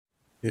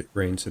It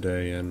rained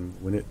today,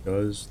 and when it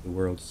does, the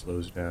world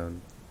slows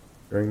down.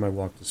 During my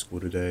walk to school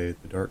today,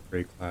 the dark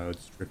gray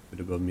clouds drifted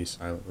above me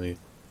silently.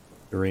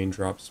 The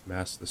raindrops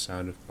masked the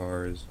sound of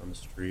cars on the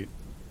street,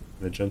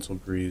 and a gentle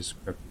breeze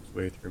crept its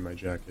way through my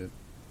jacket.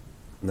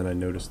 And then I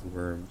noticed the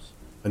worms,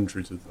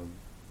 hundreds of them,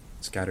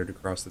 scattered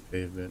across the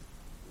pavement,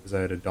 as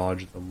I had to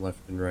dodge them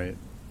left and right,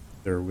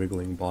 their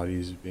wiggling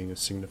bodies being a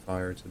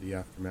signifier to the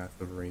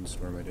aftermath of a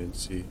rainstorm I didn't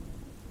see.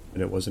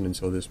 And it wasn't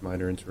until this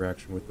minor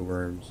interaction with the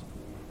worms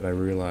that I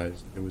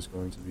realized it was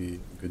going to be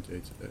a good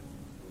day today.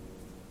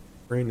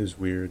 Rain is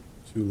weird.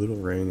 Too little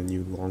rain and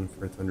you long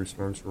for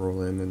thunderstorms to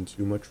roll in, and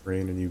too much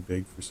rain and you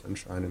beg for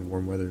sunshine and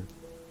warm weather.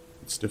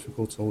 It's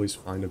difficult to always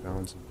find a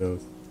balance of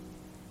both.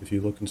 If you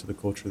look into the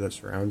culture that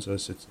surrounds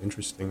us, it's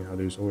interesting how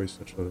there's always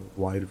such a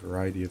wide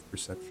variety of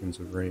perceptions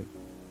of rain.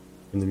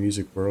 In the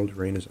music world,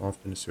 rain is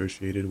often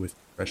associated with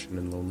depression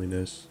and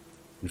loneliness.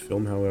 In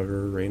film,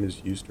 however, rain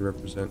is used to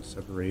represent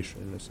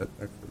separation, a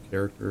setback for a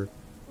character,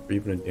 or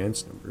even a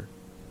dance number.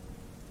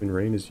 When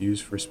rain is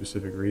used for a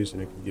specific reason,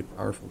 it can be a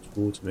powerful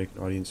tool to make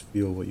an audience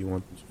feel what you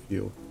want them to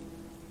feel.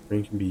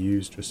 Rain can be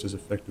used just as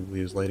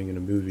effectively as lighting in a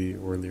movie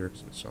or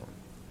lyrics in a song.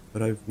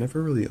 But I've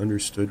never really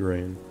understood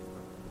rain.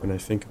 When I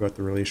think about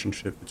the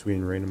relationship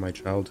between rain and my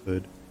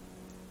childhood,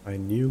 I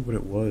knew what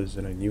it was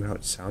and I knew how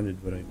it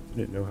sounded, but I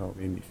didn't know how it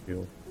made me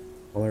feel.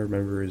 All I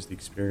remember is the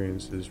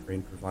experiences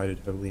rain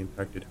provided heavily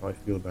impacted how I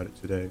feel about it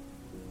today,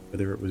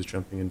 whether it was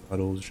jumping in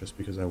puddles just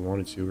because I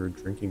wanted to or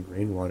drinking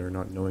rainwater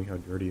not knowing how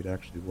dirty it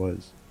actually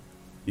was.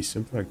 These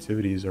simple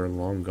activities are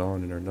long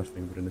gone and are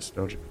nothing but a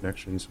nostalgic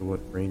connection to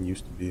what rain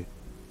used to be.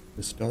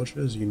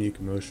 Nostalgia is a unique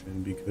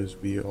emotion because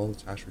we all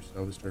attach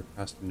ourselves to our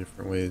past in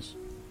different ways.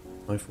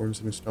 My forms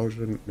of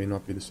nostalgia may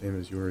not be the same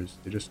as yours,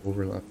 they just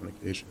overlap on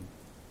occasion.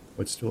 I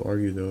would still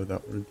argue, though,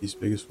 that one of these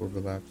biggest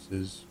overlaps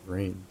is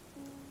rain.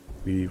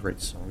 We write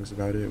songs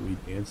about it, we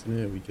dance in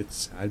it, we get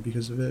sad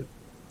because of it,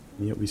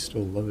 and yet we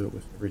still love it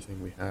with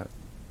everything we have.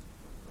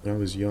 When I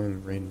was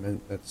young, rain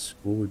meant that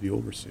school would be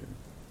over soon.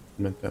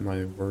 It meant that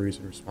my worries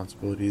and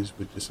responsibilities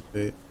would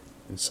dissipate,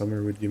 and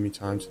summer would give me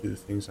time to do the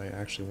things I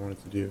actually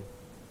wanted to do.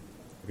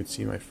 I could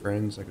see my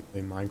friends, I could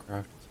play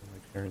Minecraft until my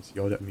parents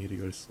yelled at me to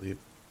go to sleep,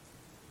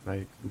 and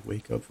I could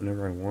wake up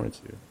whenever I wanted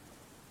to.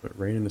 But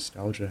rain and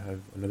nostalgia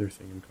have another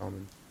thing in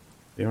common.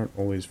 They aren't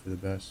always for the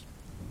best.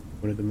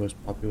 One of the most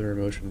popular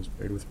emotions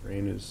paired with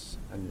rain is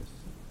sadness.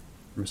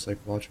 From a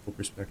psychological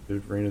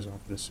perspective, rain is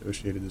often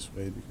associated this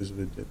way because of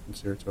a dip in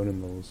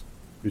serotonin levels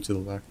due to the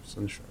lack of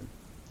sunshine.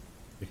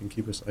 It can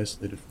keep us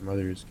isolated from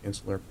others,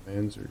 cancel our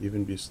plans, or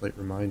even be a slight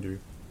reminder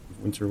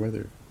of winter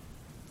weather.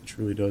 It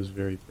truly does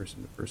vary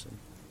person to person.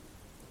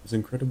 It's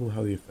incredible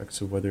how the effects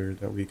of weather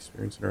that we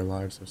experience in our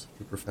lives have such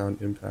a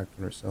profound impact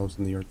on ourselves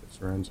and the earth that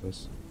surrounds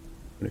us.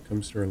 When it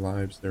comes to our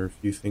lives, there are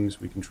few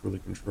things we can truly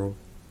control.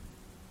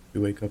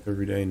 We wake up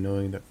every day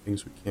knowing that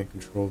things we can't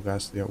control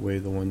vastly outweigh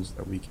the ones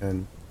that we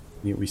can,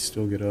 and yet we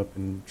still get up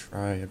and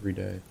try every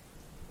day.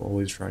 We'll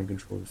always try and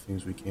control the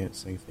things we can't,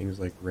 saying things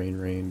like rain,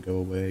 rain, go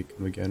away,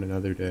 come again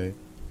another day,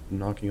 and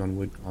knocking on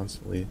wood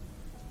constantly.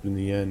 But in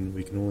the end,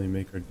 we can only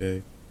make our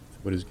day with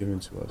what is given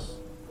to us.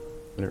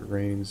 When it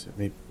rains, it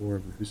may pour,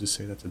 but who's to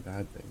say that's a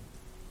bad thing?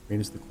 Rain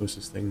is the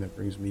closest thing that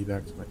brings me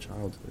back to my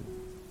childhood.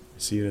 I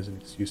see it as an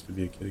excuse to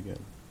be a kid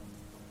again.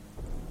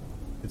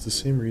 It's the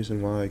same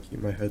reason why I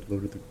keep my head low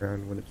to the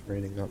ground when it's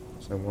raining, not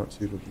because I want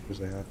to, but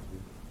because I have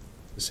to.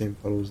 The same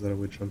puddles that I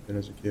would jump in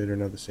as a kid are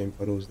now the same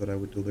puddles that I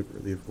would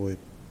deliberately avoid.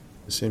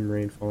 The same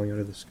rain falling out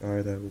of the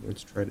sky that I would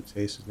once try to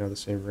taste is now the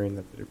same rain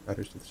that pitter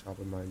patters to the top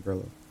of my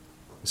umbrella.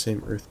 The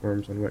same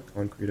earthworms on wet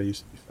concrete I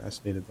used to be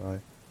fascinated by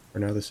are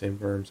now the same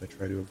worms I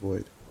try to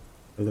avoid.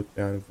 I look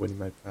down avoiding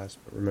my past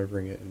but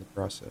remembering it in the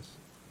process.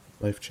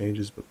 Life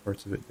changes but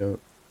parts of it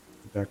don't.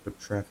 The backed up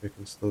traffic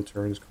and slow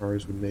turns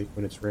cars would make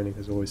when it's raining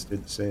has always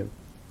stayed the same.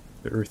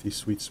 The earthy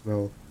sweet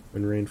smell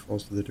when rain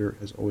falls to the dirt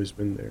has always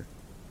been there.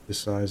 The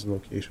size and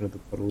location of the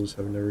puddles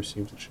have never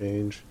seemed to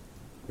change.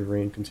 The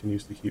rain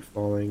continues to keep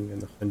falling,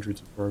 and the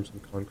hundreds of worms in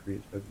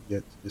concrete have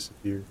yet to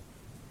disappear.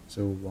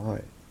 So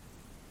why?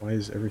 Why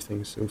is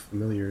everything so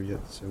familiar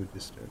yet so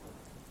distant?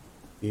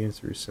 The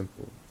answer is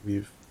simple.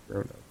 We've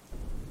grown up.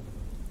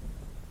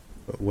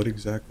 But what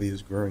exactly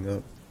is growing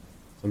up?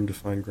 Some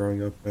define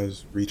growing up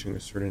as reaching a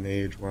certain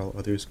age, while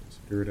others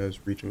consider it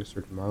as reaching a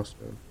certain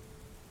milestone,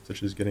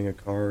 such as getting a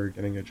car or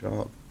getting a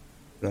job.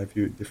 But I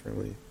view it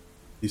differently.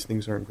 These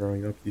things aren't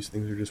growing up, these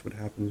things are just what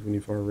happens when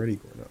you've already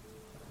grown up.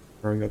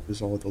 Growing up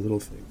is all the little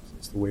things.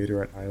 It's the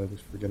waiter at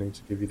Islands forgetting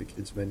to give you the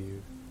kids'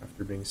 menu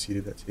after being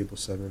seated at table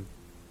 7.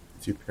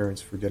 It's your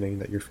parents forgetting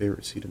that your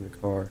favorite seat in the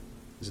car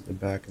is at the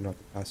back and not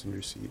the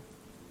passenger seat.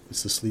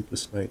 It's the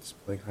sleepless nights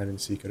playing hide and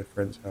seek at a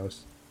friend's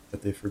house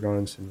that they've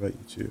forgotten to invite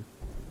you to.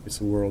 It's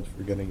the world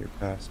forgetting your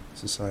past,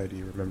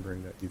 society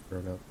remembering that you've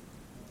grown up.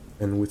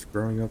 And with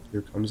growing up,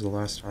 there comes the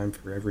last time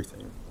for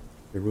everything.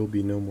 There will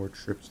be no more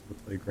trips to the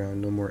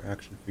playground, no more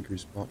action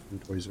figures bought from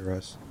Toys R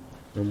Us,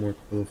 no more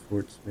pillow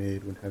forts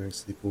made when having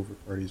sleepover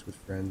parties with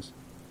friends,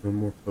 no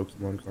more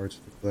Pokemon cards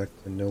to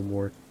collect, and no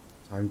more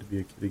time to be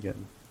a kid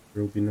again.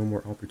 There will be no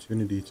more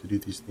opportunity to do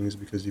these things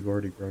because you've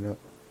already grown up,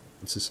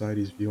 and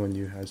society's view on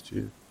you has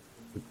too.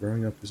 But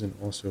growing up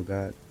isn't also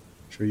bad.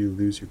 Sure, you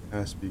lose your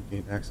past, but you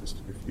gain access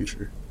to your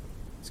future.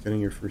 It's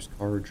getting your first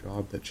car or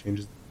job that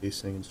changes the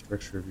pacing and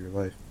structure of your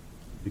life.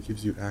 It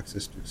gives you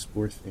access to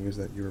explore things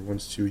that you were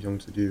once too young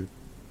to do,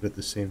 but at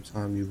the same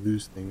time, you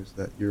lose things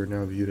that you are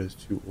now viewed as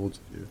too old to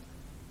do.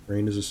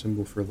 Rain is a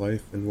symbol for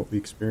life and what we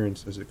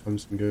experience as it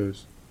comes and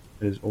goes,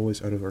 and is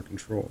always out of our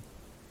control.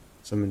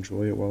 Some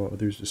enjoy it while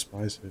others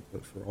despise it,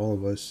 but for all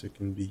of us, it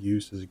can be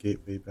used as a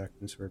gateway back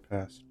into our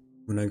past.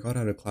 When I got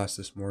out of class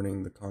this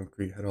morning, the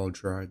concrete had all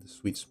dried, the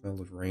sweet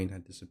smell of rain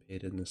had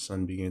dissipated, and the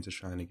sun began to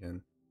shine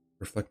again.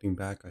 Reflecting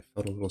back, I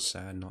felt a little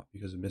sad, not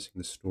because of missing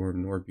the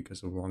storm, nor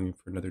because of longing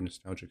for another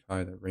nostalgic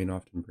high that rain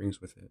often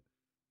brings with it,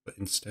 but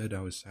instead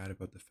I was sad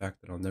about the fact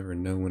that I'll never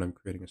know when I'm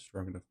creating a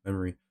strong enough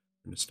memory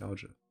for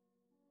nostalgia.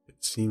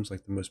 It seems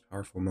like the most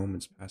powerful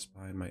moments pass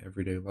by in my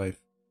everyday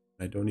life,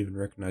 and I don't even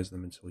recognize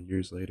them until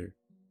years later.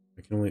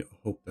 I can only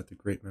hope that the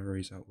great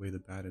memories outweigh the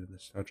bad and the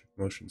nostalgic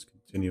emotions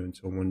continue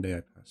until one day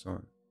I pass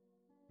on.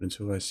 But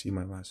until I see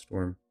my last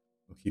storm,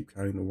 I'll keep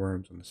counting the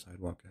worms on the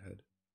sidewalk ahead.